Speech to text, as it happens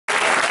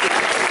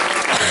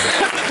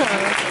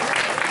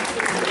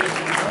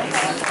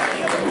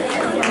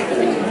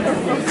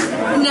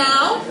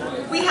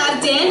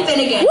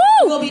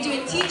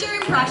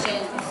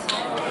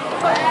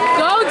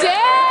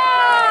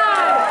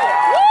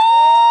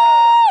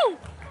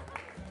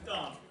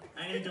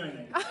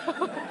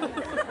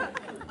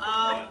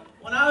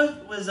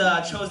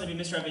chosen to be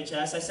Mr.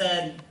 FHS, I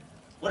said,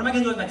 what am I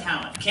going to do with my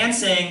talent? Can't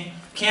sing,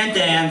 can't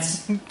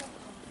dance,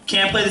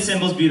 can't play the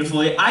cymbals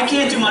beautifully. I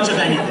can't do much of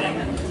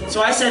anything.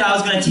 So I said I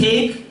was going to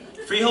take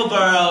Freehold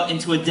Borough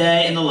into a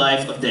day in the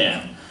life of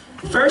Dan.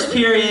 First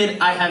period,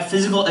 I have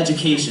physical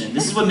education.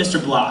 This is what Mr.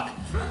 Block,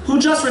 who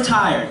just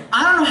retired.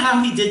 I don't know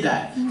how he did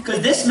that,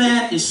 because this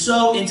man is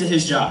so into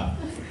his job.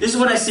 This is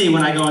what I see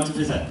when I go into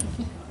phys ed.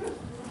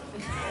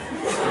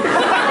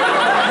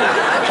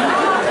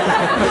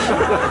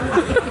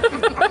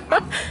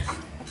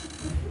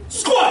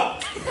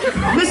 Squat!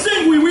 Miss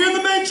Ingwe, we in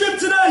the main gym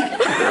today? We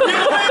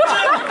in the main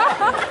gym?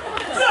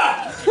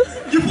 Yeah.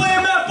 You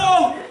playing mat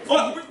ball?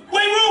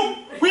 Weight room?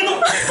 We in the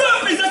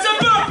burpees, I said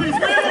burpees!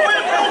 We in the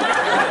weight room!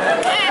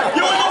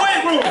 You in the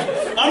weight room!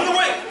 I'm in the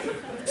weight.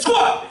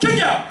 Squat!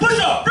 Kick out! Push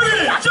up! Bring it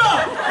in!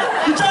 Jump!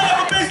 You trying to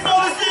have a baseball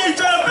this year? You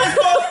trying to have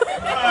baseball?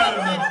 I don't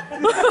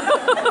know.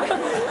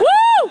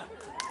 Woo!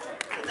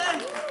 And then,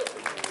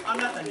 I'm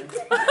not done yet.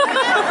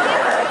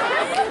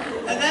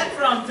 And then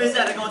from phys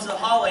ed, I go into the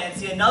hallway and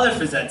see another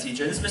phys ed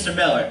teacher. This is Mr.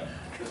 Miller.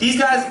 These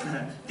guys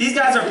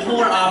are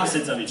polar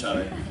opposites of each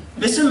other.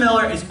 Mr.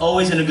 Miller is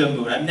always in a good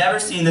mood. I've never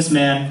seen this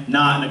man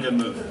not in a good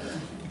mood.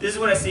 This is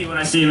what I see when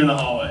I see him in the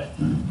hallway.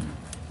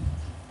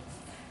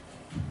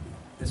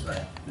 This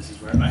way. This is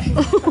where my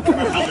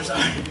elders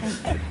are.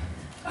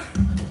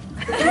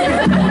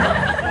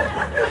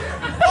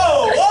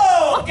 Oh,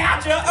 whoa!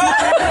 Gotcha! Oh!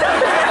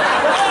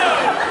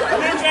 Oh!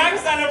 New track?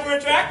 Sign up for a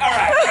track? All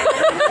right.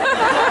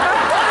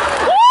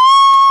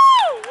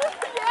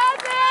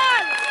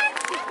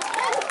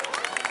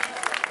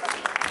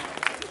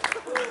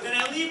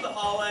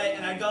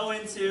 Go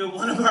into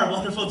one of our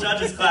wonderful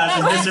judges'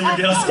 classes, Mr.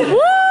 McGillsky.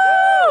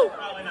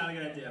 Probably not a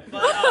good idea.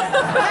 But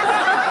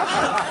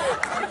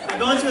I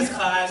go into his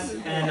class,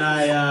 and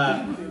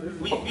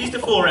we used to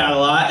fool around a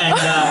lot, and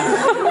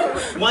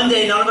one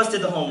day none of us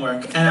did the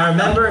homework, and I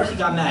remember he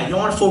got mad. You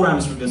don't want to fool around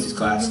Mr. McGillsky's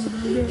class.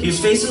 He was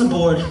facing the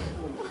board,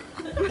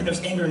 and there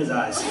was anger in his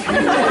eyes. He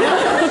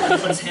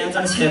put his hands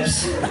on his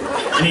hips,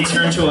 and he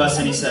turned to us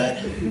and he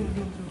said,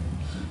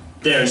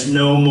 "There's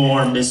no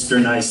more Mr.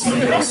 Nice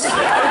McGillsky."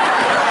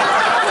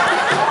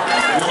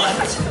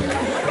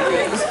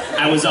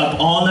 I was up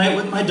all night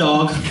with my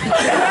dog.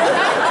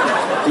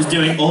 Was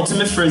doing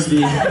ultimate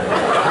frisbee.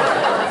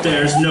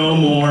 There's no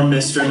more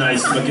Mr.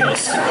 Nice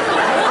McGillsky.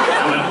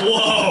 I went,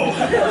 whoa!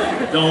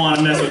 Don't want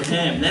to mess with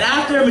him. Then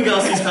after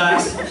McGillsky's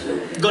class,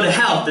 go to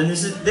health, and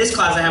this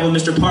class I have with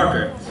Mr.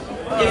 Parker.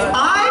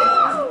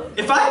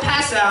 If I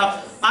pass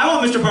out, I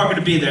want Mr. Parker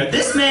to be there.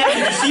 This man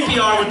can do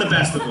CPR with the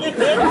best of them.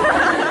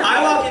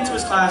 I walk into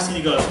his class and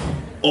he goes,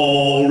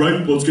 "All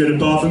right, let's get it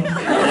poppin'. All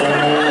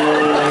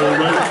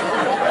right."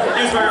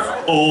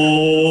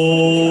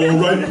 All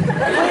right.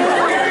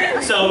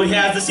 So he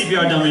has the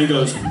CPR dummy. He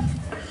goes,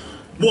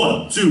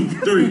 1, 2,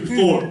 3,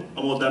 4. I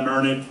want that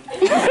marinade.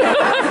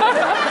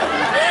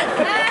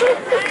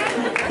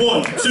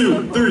 1,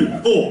 2, 3,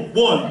 4.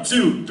 1,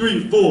 2,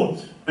 3, 4.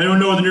 Anyone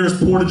know where the nearest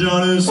Porta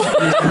John is? Woo!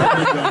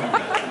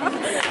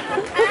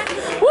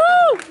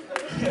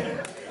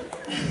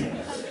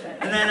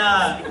 And then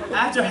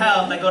after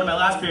health, I go to my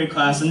last period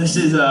class, and this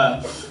is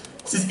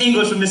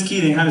English with Miss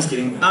Keating. Hi, Miss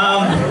Keating.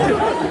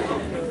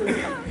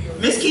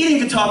 Miss Keating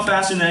could talk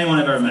faster than anyone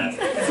I've ever met.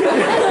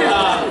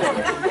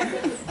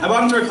 I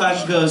walk into her class,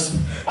 she goes,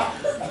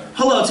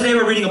 "Hello, today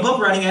we're reading a book,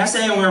 writing an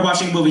essay, and we're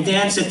watching a movie.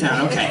 Dan, sit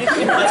down. Okay,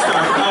 let's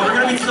start. We're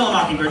going to be To Kill a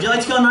Mockingbird. Do you like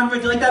To Kill a Mockingbird?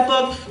 Do you like that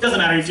book? Doesn't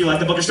matter if you like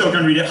the book, you're still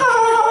going to read it."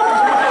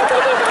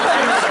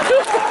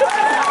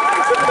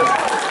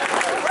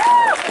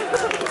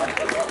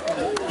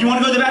 You want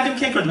to go to the bathroom?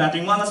 Can't go to the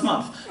bathroom. One last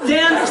month.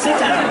 Dan, sit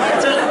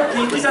down. So, can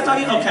you please stop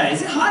talking? Okay.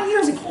 Is it hot in here?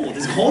 Is it cold?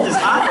 Is it cold? Is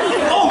it hot?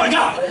 Oh my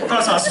God! I thought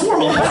I saw a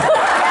squirrel.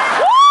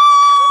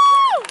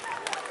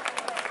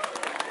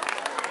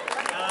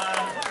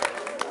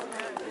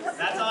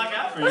 That's all I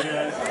got for you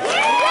guys.